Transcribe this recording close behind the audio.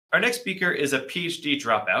Our next speaker is a PhD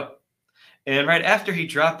dropout. And right after he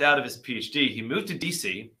dropped out of his PhD, he moved to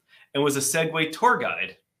DC and was a Segway tour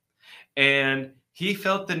guide. And he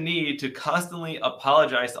felt the need to constantly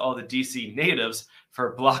apologize to all the DC natives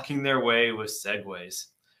for blocking their way with Segways.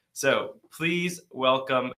 So please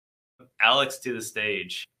welcome Alex to the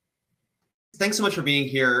stage. Thanks so much for being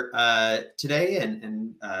here today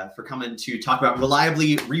and for coming to talk about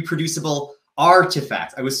reliably reproducible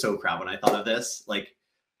R-Tifacts. I was so proud when I thought of this. Like,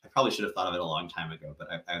 I probably should have thought of it a long time ago, but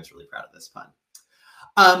I was really proud of this pun.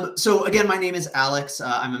 So again, my name is Alex.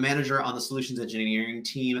 I'm a manager on the solutions engineering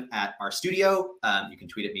team at RStudio. You can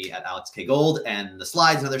tweet at me at AlexKGold, and the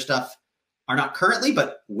slides and other stuff are not currently,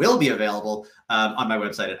 but will be available on my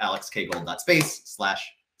website at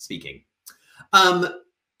alexkgold.space/speaking.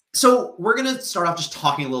 So we're going to start off just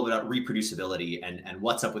talking a little bit about reproducibility and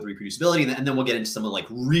what's up with reproducibility. And then we'll get into some of like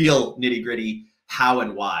real nitty gritty how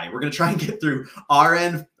and why. We're going to try and get through R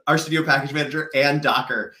and RStudio Package Manager and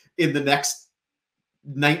Docker in the next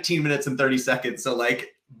 19 minutes and 30 seconds. So like,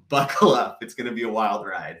 buckle up. It's going to be a wild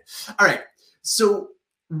ride. All right. So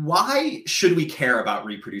why should we care about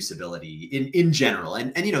reproducibility in general?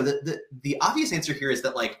 And you know, the obvious answer here is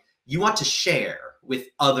that like you want to share with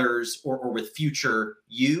others or with future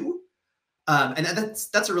you. And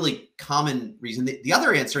that's a really common reason. The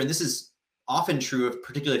other answer, and this is often true of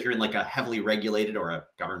particularly if you're in like a heavily regulated or a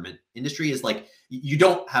government industry, is like you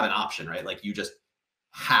don't have an option, right? Like you just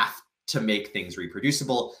have to make things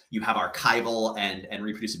reproducible. You have archival and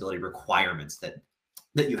reproducibility requirements that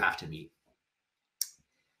you have to meet.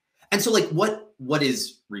 And so like what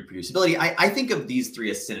is reproducibility? I think of these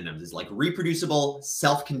three as synonyms, is like reproducible,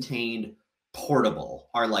 self-contained, portable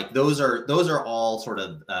are like, those are all sort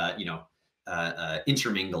of,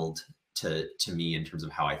 intermingled to me in terms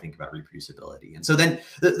of how I think about reproducibility. And so then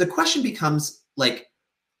the question becomes like,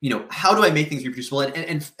 you know, how do I make things reproducible?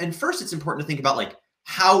 And first it's important to think about like,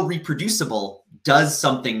 how reproducible does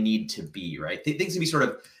something need to be, right? Things can be sort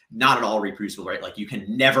of not at all reproducible, right? Like you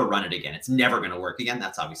can never run it again. It's never going to work again.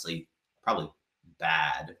 That's obviously probably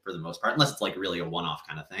bad for the most part, unless it's like really a one-off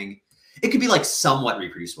kind of thing. It could be like somewhat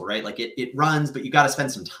reproducible, right? Like it runs, but you got to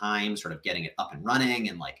spend some time sort of getting it up and running.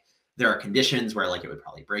 And like, there are conditions where like it would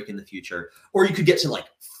probably break in the future, or you could get to like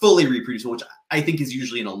fully reproducible, which I think is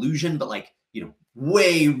usually an illusion, but like, you know,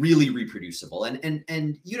 way really reproducible.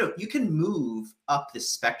 And you know, you can move up this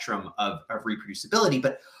spectrum of reproducibility,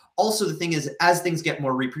 but also the thing is, as things get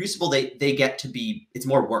more reproducible, they get to be, it's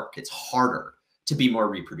more work. It's harder to be more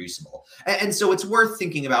reproducible. And so it's worth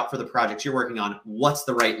thinking about for the projects you're working on, what's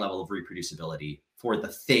the right level of reproducibility for the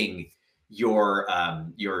thing you're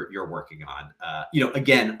working on. You know,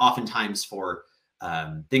 again, oftentimes for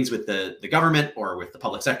things with the government or with the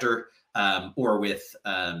public sector or with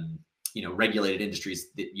you know, regulated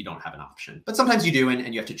industries, that you don't have an option, but sometimes you do,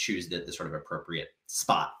 and you have to choose the sort of appropriate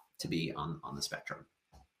spot to be on the spectrum.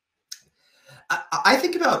 I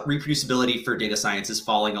think about reproducibility for data science as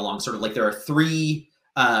falling along sort of like there are three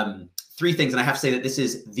things, and I have to say that this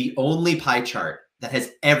is the only pie chart that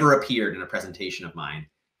has ever appeared in a presentation of mine,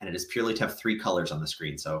 and it is purely to have three colors on the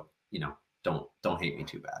screen. So, you know, don't hate me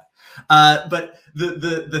too bad. But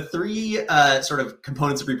the three sort of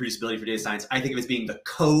components of reproducibility for data science, I think of as being the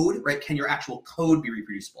code, right? Can your actual code be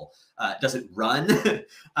reproducible? Does it run?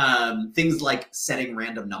 Things like setting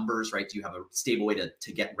random numbers, right? Do you have a stable way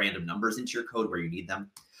to get random numbers into your code where you need them?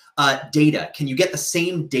 Data, can you get the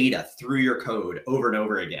same data through your code over and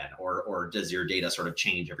over again? Or does your data sort of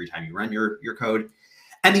change every time you run your code?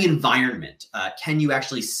 And the environment, can you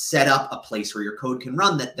actually set up a place where your code can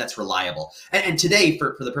run that's reliable? And today,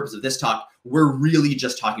 for the purpose of this talk, we're really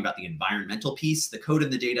just talking about the environmental piece, the code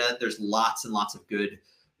and the data. There's lots and lots of good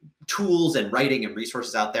tools and writing and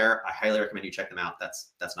resources out there. I highly recommend you check them out.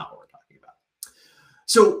 That's not what we're talking about.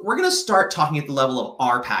 So we're going to start talking at the level of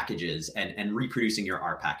R packages and reproducing your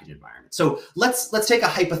R package environment. So let's take a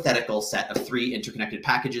hypothetical set of three interconnected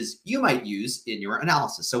packages you might use in your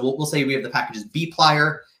analysis. So we'll say we have the packages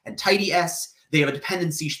bplyr and tidyS. They have a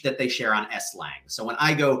dependency that they share on slang. So when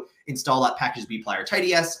I go install that packages bplyr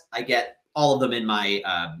tidyS, I get all of them in my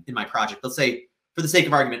project. Let's say, for the sake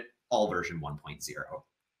of argument, all version 1.0.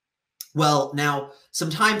 Well, now some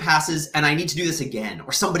time passes and I need to do this again,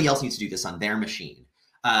 or somebody else needs to do this on their machine.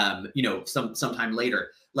 You know, sometime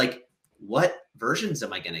later, like what versions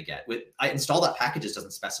am I going to get? I install that packages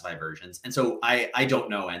doesn't specify versions. And so I don't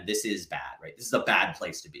know. And this is bad, right? This is a bad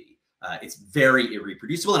place to be. It's very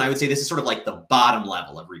irreproducible. And I would say this is sort of like the bottom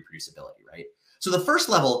level of reproducibility, right? So the first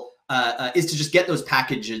level is to just get those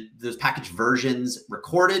package versions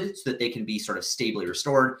recorded so that they can be sort of stably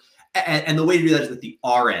restored. And the way to do that is with the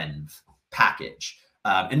renv package.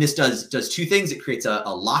 And this does two things. It creates a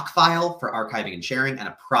lock file for archiving and sharing and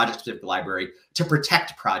a project-specific library to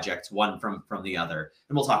protect projects one from the other.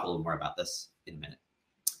 And we'll talk a little more about this in a minute.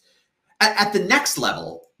 At the next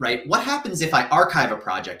level, right, what happens if I archive a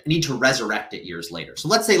project and need to resurrect it years later? So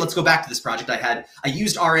let's go back to this project I had. I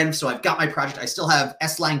used renv, so I've got my project. I still have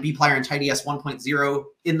slang, bplyr, and tidys 1.0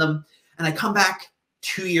 in them. And I come back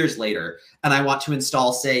 2 years later, and I want to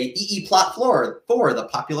install, say, EEPlot4, the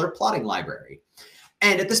popular plotting library.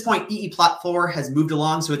 And at this point, EEPlot4 has moved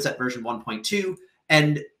along, so it's at version 1.2.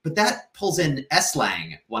 But that pulls in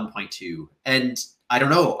slang 1.2. And I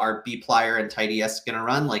don't know, are bplyr and tidys going to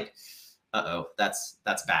run? Like, uh-oh, that's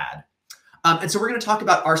bad. And so we're going to talk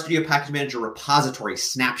about RStudio Package Manager repository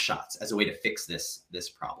snapshots as a way to fix this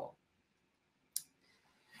problem.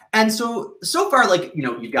 And so far, like, you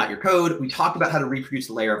know, you've got your code. We talked about how to reproduce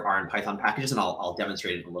the layer of R and Python packages, and I'll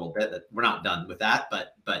demonstrate it in a little bit. That we're not done with that,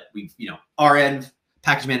 but we've, you know, RN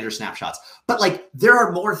package manager snapshots. But like, there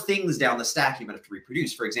are more things down the stack you might have to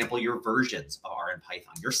reproduce. For example, your versions of R and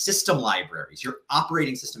Python, your system libraries, your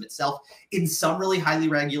operating system itself. In some really highly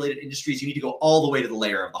regulated industries, you need to go all the way to the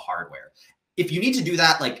layer of the hardware. If you need to do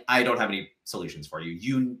that, like, I don't have any solutions for you.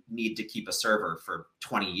 You need to keep a server for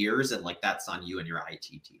 20 years, and like, that's on you and your IT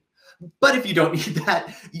team. But if you don't need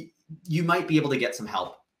that, you might be able to get some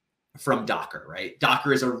help from Docker, right?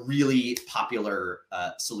 Docker is a really popular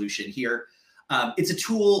solution here. It's a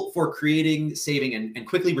tool for creating, saving, and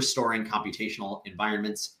quickly restoring computational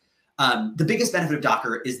environments. The biggest benefit of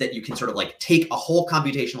Docker is that you can sort of like take a whole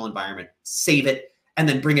computational environment, save it, and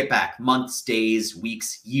then bring it back months, days,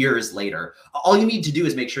 weeks, years later. All you need to do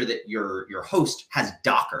is make sure that your host has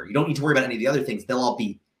Docker. You don't need to worry about any of the other things. They'll all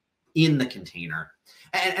be in the container.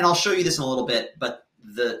 And I'll show you this in a little bit, but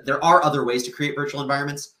there are other ways to create virtual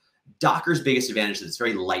environments. Docker's biggest advantage is it's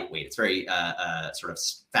very lightweight. It's very sort of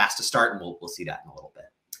fast to start, and we'll see that in a little bit.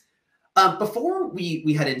 Before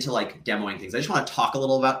we head into like demoing things, I just want to talk a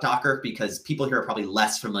little about Docker, because people here are probably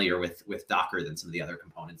less familiar with Docker than some of the other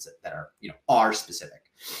components that are, you know, R specific.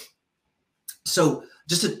 So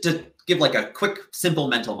just to give like a quick, simple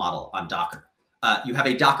mental model on Docker, you have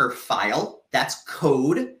a Docker file. That's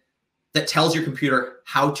code that tells your computer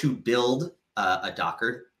how to build a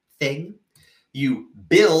Docker thing. You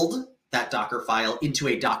build that Docker file into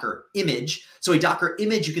a Docker image. So a Docker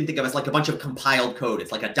image you can think of as like a bunch of compiled code.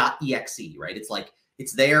 It's like a .exe, right? It's like,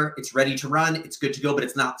 it's there, it's ready to run, it's good to go, but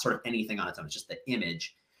it's not sort of anything on its own. It's just the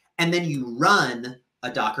image. And then you run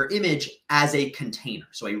a Docker image as a container.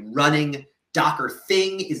 So a running Docker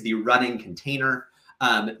thing is the running container.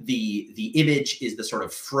 The image is the sort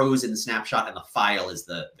of frozen snapshot, and the file is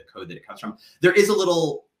the code that it comes from. There is a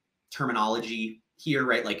little terminology here,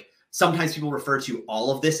 right? Like, sometimes people refer to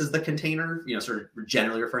all of this as the container, you know, sort of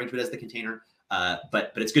generally referring to it as the container.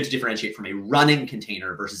 But it's good to differentiate from a running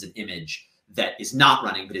container versus an image that is not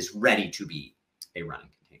running, but is ready to be a running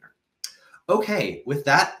container. Okay, with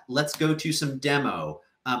that, let's go to some demo.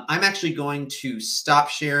 I'm actually going to stop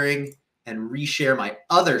sharing and reshare my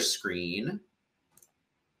other screen.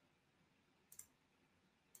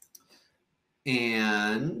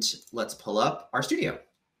 And let's pull up RStudio.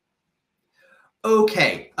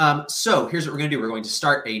 Okay, so here's what we're going to do. We're going to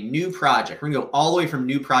start a new project. We're going to go all the way from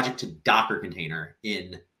new project to Docker container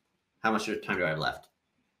in, how much time do I have left?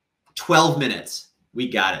 12 minutes. We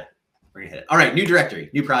got it. We're going to hit it. All right, new directory,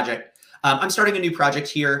 new project. I'm starting a new project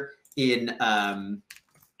here in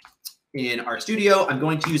RStudio. I'm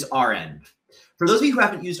going to use renv. For those of you who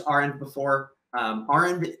haven't used renv before,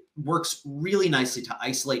 renv works really nicely to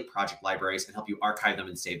isolate project libraries and help you archive them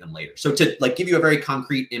and save them later. So to like give you a very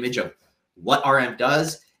concrete image of what renv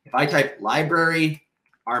does, if I type library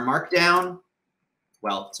R Markdown,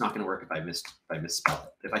 well, it's not going to work if I misspell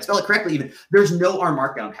it. If I spell it correctly, even there's no R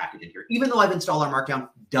Markdown package in here, even though I've installed R Markdown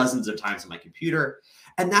dozens of times on my computer.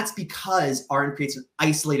 And that's because renv creates an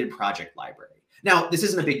isolated project library. Now, this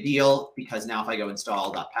isn't a big deal, because now if I go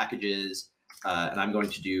install .packages, and I'm going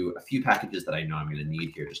to do a few packages that I know I'm going to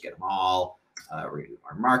need here, just get them all. We're going to do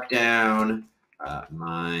R Markdown,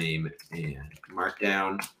 mime, and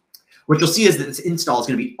Markdown. What you'll see is that this install is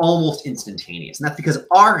going to be almost instantaneous. And that's because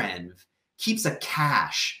renv keeps a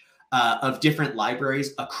cache of different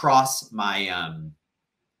libraries across my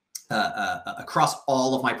across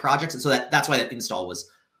all of my projects. And so that's why that install was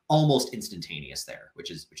almost instantaneous there,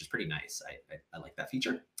 which is pretty nice. I like that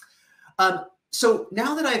feature. So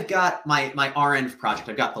now that I've got my renv project,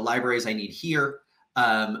 I've got the libraries I need here.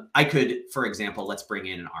 I could, for example, let's bring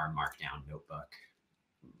in an R Markdown notebook.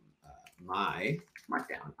 My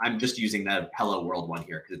Markdown. I'm just using the Hello World one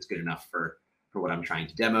here because it's good enough for what I'm trying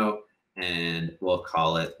to demo. And we'll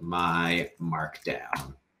call it my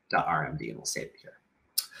markdown.rmd, and we'll save it here.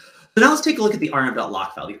 So now let's take a look at the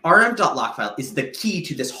rm.lock file. The rm.lock file is the key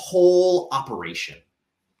to this whole operation.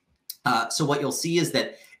 So what you'll see is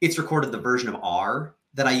that it's recorded the version of R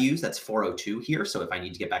that I use. That's 402 here. So if I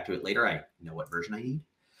need to get back to it later, I know what version I need.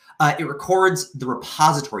 It records the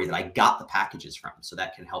repository that I got the packages from. So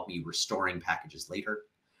that can help me restoring packages later.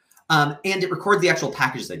 And it records the actual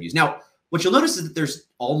packages I've used. Now, what you'll notice is that there's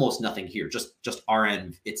almost nothing here, just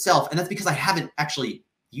renv itself. And that's because I haven't actually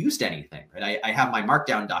used anything, right? I have my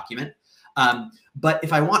markdown document. But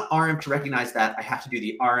if I want renv to recognize that, I have to do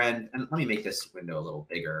the renv. And let me make this window a little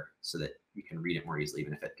bigger so that you can read it more easily,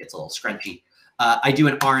 even if it gets a little scrunchy. I do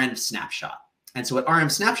an renv snapshot. And so what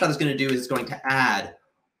renv snapshot is going to do is it's going to add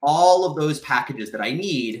all of those packages that I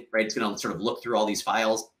need, right? It's going to sort of look through all these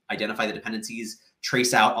files, identify the dependencies,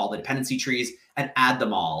 trace out all the dependency trees, and add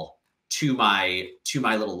them all to my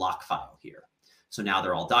little lock file here. So now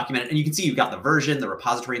they're all documented, and you can see you've got the version, the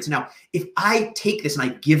repository. And so now if I take this and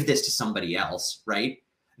I give this to somebody else, right,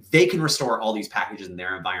 they can restore all these packages in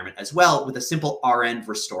their environment as well with a simple renv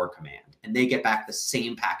restore command, and they get back the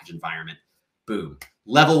same package environment. Boom.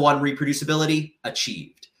 Level 1 reproducibility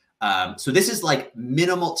achieved. So this is like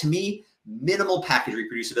minimal, to me, minimal package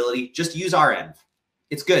reproducibility. Just use renv.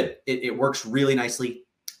 It's good. It works really nicely.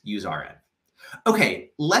 Use renv.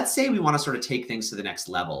 Okay, let's say we want to sort of take things to the next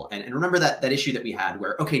level. And remember that issue that we had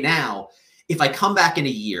where, okay, now if I come back in a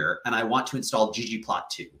year and I want to install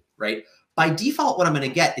ggplot2, right? By default, what I'm going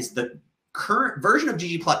to get is the current version of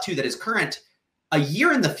ggplot2 that is current a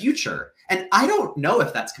year in the future. And I don't know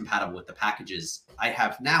if that's compatible with the packages I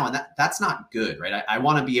have now. And that's not good, right? I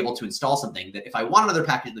want to be able to install something that if I want another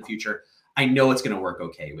package in the future, I know it's going to work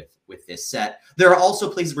okay with this set. There are also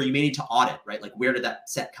places where you may need to audit, right? Like where did that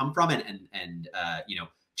set come from? And you know,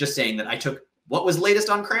 just saying that I took what was latest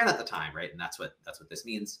on CRAN at the time, right? And that's what this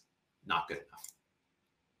means. Not good enough.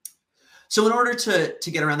 So in order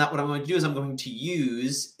to get around that, what I'm going to do is I'm going to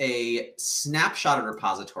use a snapshot of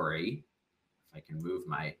repository. If I can move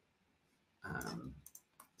my,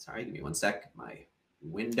 sorry, give me one sec. My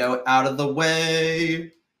window out of the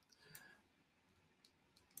way.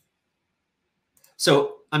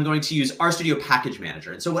 So I'm going to use RStudio Package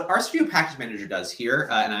Manager. And so what RStudio Package Manager does here,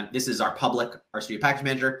 this is our public RStudio Package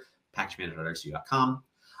Manager, packagemanager.rstudio.com.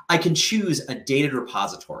 I can choose a dated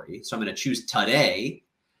repository. So I'm going to choose today.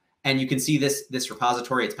 And you can see this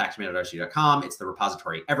repository, it's packagemanager.rstudio.com. It's the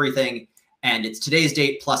repository everything. And it's today's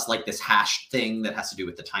date plus like this hash thing that has to do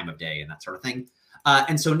with the time of day and that sort of thing.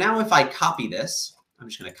 And so now if I copy this, I'm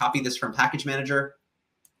just going to copy this from Package Manager.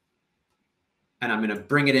 And I'm going to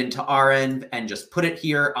bring it into renv and just put it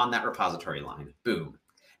here on that repository line. Boom.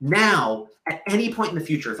 Now, at any point in the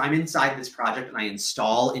future, if I'm inside this project and I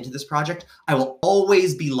install into this project, I will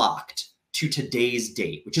always be locked to today's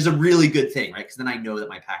date, which is a really good thing, right? Because then I know that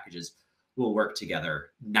my packages will work together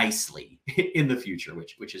nicely in the future,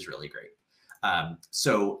 which is really great.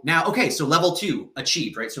 So now, okay, so level 2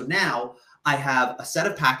 achieved, right? So now I have a set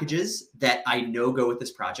of packages that I know go with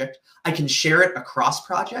this project. I can share it across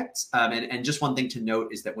projects. And just one thing to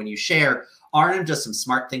note is that when you share, renv does some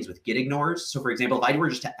smart things with git ignores. So for example, if I were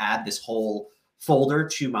just to add this whole folder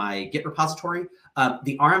to my Git repository,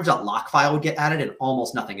 the rm.lock file would get added and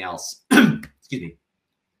almost nothing else. Excuse me.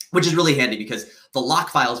 Which is really handy because the lock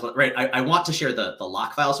files, right? I want to share the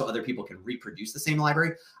lock file so other people can reproduce the same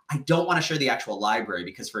library. I don't want to share the actual library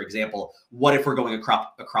because, for example, what if we're going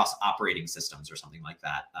across operating systems or something like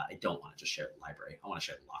that? I don't want to just share the library. I want to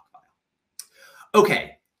share the lock file.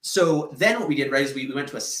 Okay, so then what we did, right, is we went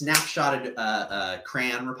to a snapshotted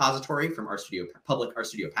CRAN repository from RStudio, public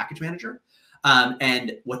RStudio Package Manager.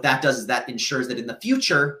 And what that does is that ensures that in the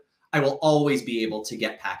future, I will always be able to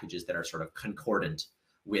get packages that are sort of concordant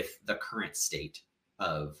with the current state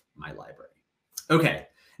of my library. Okay,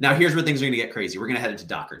 now here's where things are going to get crazy. We're going to head into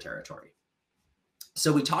Docker territory.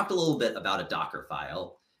 So we talked a little bit about a Docker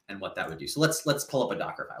file and what that would do. So let's pull up a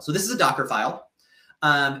Docker file. So this is a Docker file.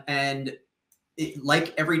 And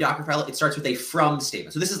like every Docker file, it starts with a from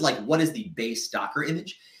statement. So this is like, what is the base Docker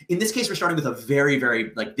image? In this case, we're starting with a very,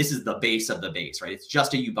 very, like, this is the base of the base, right? It's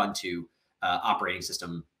just a Ubuntu operating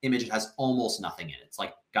system image. It has almost nothing in it. It's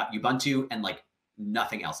like got Ubuntu and like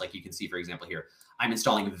nothing else. Like you can see, for example, here, I'm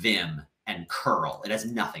installing Vim and curl. It has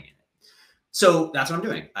nothing in it. So that's what I'm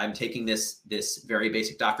doing. I'm taking this very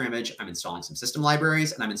basic Docker image. I'm installing some system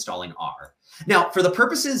libraries and I'm installing R. Now, for the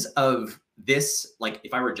purposes of this, like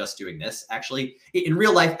if I were just doing this, actually, in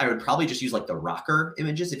real life, I would probably just use like the Rocker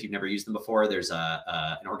images. If you've never used them before, there's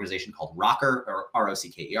an organization called Rocker, or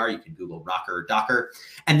R-O-C-K-E-R. You can Google Rocker Docker,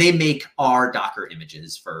 and they make R Docker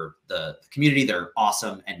images for the community. They're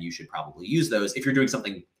awesome, and you should probably use those if you're doing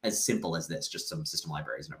something as simple as this, just some system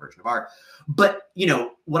libraries and a version of R. But, you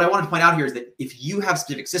know, what I wanted to point out here is that if you have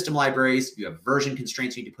specific system libraries, you have version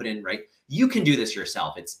constraints you need to put in, right? You can do this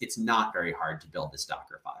yourself. It's not very hard to build this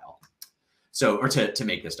Docker file. So, or to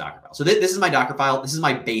make this Docker file. So this is my Docker file. This is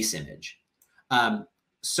my base image.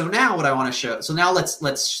 So now what I want to show, so now let's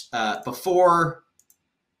before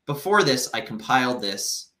this, I compiled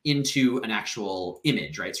this into an actual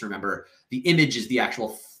image, right? So remember, the image is the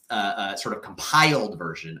actual sort of compiled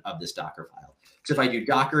version of this Docker file. So if I do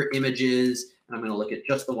Docker images, and I'm going to look at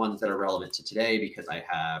just the ones that are relevant to today, because I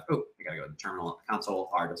have, oh, I got to go to the terminal console.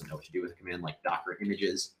 R doesn't know what to do with a command like Docker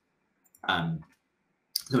images. I'm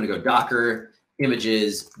going to go Docker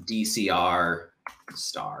images DCR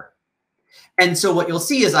star. And so what you'll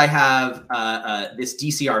see is I have this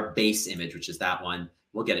DCR base image, which is that one.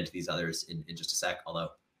 We'll get into these others in just a sec, although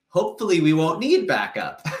hopefully we won't need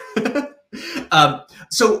backup.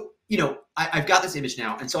 So, you know, I've got this image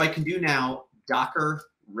now. And so I can do now Docker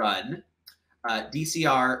run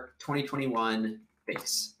DCR 2021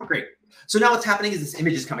 base. Great. So now what's happening is this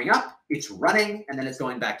image is coming up, it's running, and then it's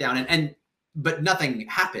going back down. But nothing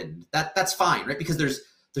happened. That's fine, right? Because there's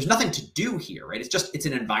nothing to do here, right? It's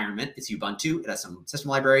an environment. It's Ubuntu. It has some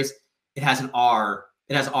system libraries. It has an R.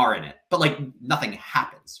 It has R in it, but like nothing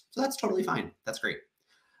happens. So that's totally fine. That's great.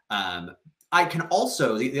 I can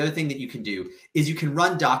also, the other thing that you can do is you can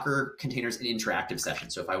run Docker containers in interactive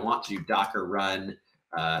sessions. So if I want to do Docker run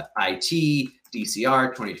IT DCR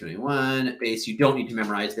 2021 base, you don't need to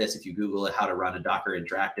memorize this. If you Google it, how to run a Docker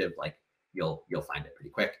interactive, like you'll find it pretty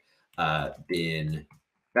quick. Bin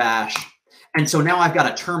bash. And so now I've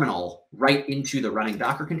got a terminal right into the running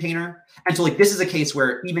Docker container. And so like this is a case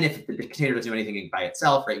where even if the container doesn't do anything by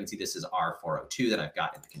itself, right? You can see this is R402 that I've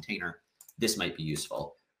got in the container. This might be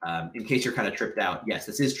useful. In case you're kind of tripped out, yes,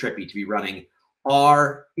 this is trippy to be running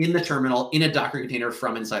R in the terminal in a Docker container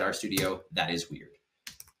from inside RStudio. That is weird.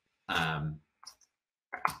 Now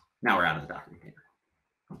we're out of the Docker container.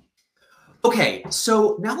 Okay,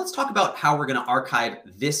 so now let's talk about how we're going to archive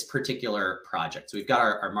this particular project. So we've got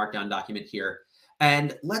our Markdown document here,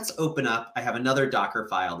 and let's open up. I have another Docker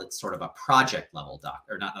file that's sort of a project level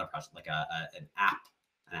Docker, or not a project, like a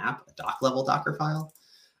doc level Docker file.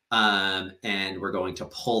 And we're going to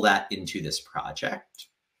pull that into this project.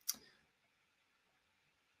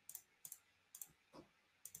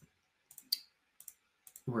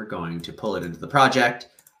 We're going to pull it into the project.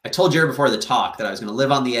 I told Jared before the talk that I was going to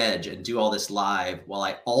live on the edge and do all this live while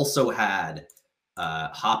I also had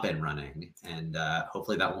Hopin running, and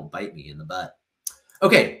hopefully that won't bite me in the butt.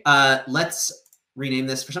 Okay, let's rename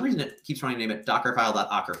this. For some reason, it keeps wanting to name it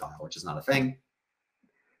dockerfile.ockerfile, which is not a thing.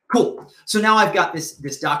 Cool. So now I've got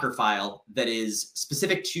this Docker file that is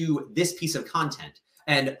specific to this piece of content.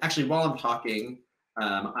 And actually, while I'm talking,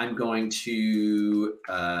 I'm going to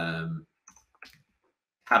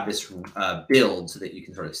have this build so that you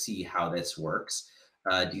can sort of see how this works.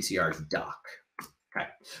 DCR doc. Okay,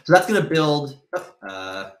 so that's going to build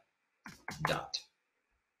dot.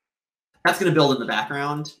 That's going to build in the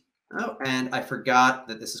background. Oh, and I forgot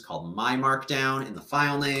that this is called my markdown in the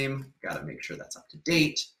file name. Got to make sure that's up to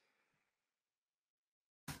date.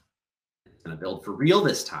 It's going to build for real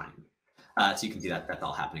this time. So you can see that that's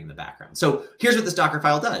all happening in the background. So here's what this Docker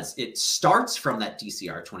file does. It starts from that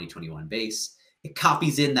DCR 2021 base. It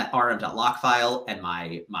copies in that rm.lock file and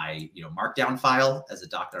my markdown file as a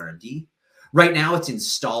doc.rmd. Right now, it's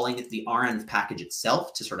installing the renv package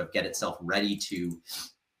itself to sort of get itself ready to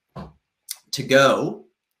go.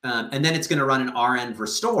 And then it's going to run an renv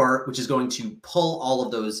restore, which is going to pull all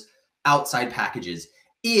of those outside packages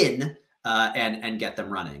in and get them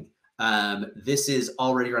running. This is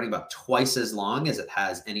already running about twice as long as it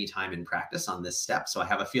has any time in practice on this step. So I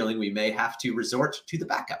have a feeling we may have to resort to the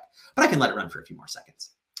backup, but I can let it run for a few more seconds.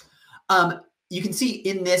 You can see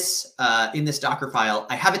in this Docker file,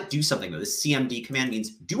 I have it do something though. This cmd command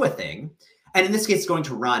means do a thing. And in this case, it's going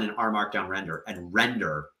to run an rmarkdown render and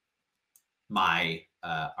render my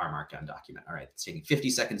rmarkdown document. All right, it's taking 50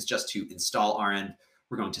 seconds just to install rn.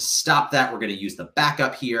 We're going to stop that. We're going to use the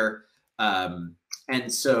backup here. And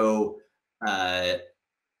so I'm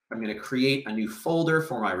going to create a new folder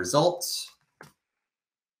for my results.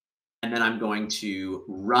 And then I'm going to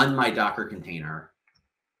run my Docker container.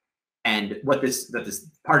 And what this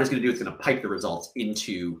part is going to do, it's going to pipe the results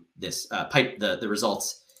into this, pipe the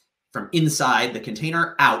results from inside the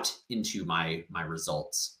container out into my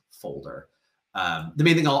results folder. The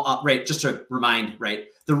main thing right, just to remind, right,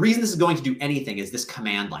 the reason this is going to do anything is this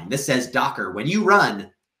command line. This says Docker, when you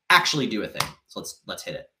run, actually do a thing. So let's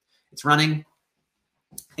hit it. It's running.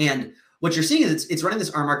 And what you're seeing is it's running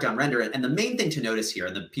this R Markdown render. And the main thing to notice here,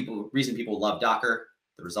 and the reason people love Docker,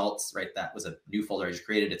 the results, right? That was a new folder I just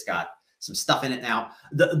created. It's got some stuff in it now.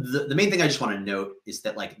 The main thing I just want to note is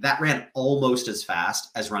that like that ran almost as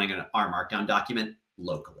fast as running an R Markdown document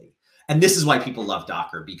locally. And this is why people love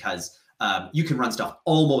Docker, because you can run stuff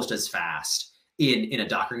almost as fast in a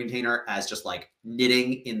Docker container as just like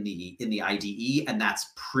knitting in the IDE. And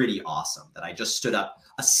that's pretty awesome that I just stood up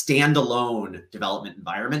a standalone development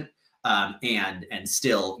environment and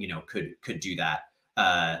still, you know, could do that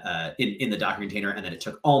in the Docker container, and then it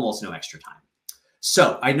took almost no extra time.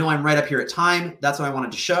 So I know I'm right up here at time. That's what I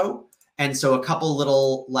wanted to show. And so a couple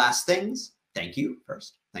little last things. Thank you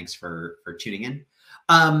first. Thanks for tuning in.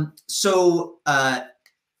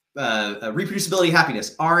 Reproducibility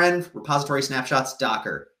happiness, RN, repository snapshots,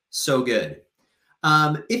 Docker. So good.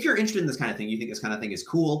 If you're interested in this kind of thing, you think this kind of thing is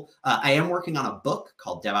cool, I am working on a book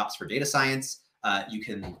called DevOps for Data Science. You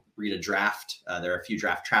can read a draft. There are a few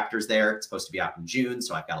draft chapters there. It's supposed to be out in June,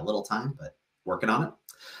 so I've got a little time, but working on it.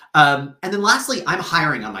 And then lastly, I'm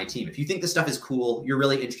hiring on my team. If you think this stuff is cool, you're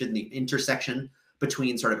really interested in the intersection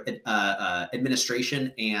between sort of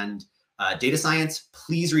administration and data science,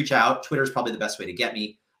 please reach out. Twitter is probably the best way to get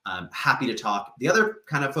me. Happy to talk. The other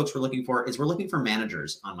kind of folks we're looking for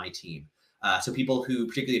managers on my team. So people who,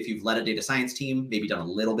 particularly if you've led a data science team, maybe done a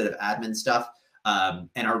little bit of admin stuff,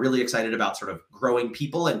 and are really excited about sort of growing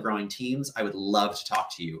people and growing teams, I would love to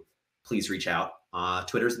talk to you. Please reach out.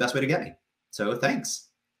 Twitter is the best way to get me. So thanks.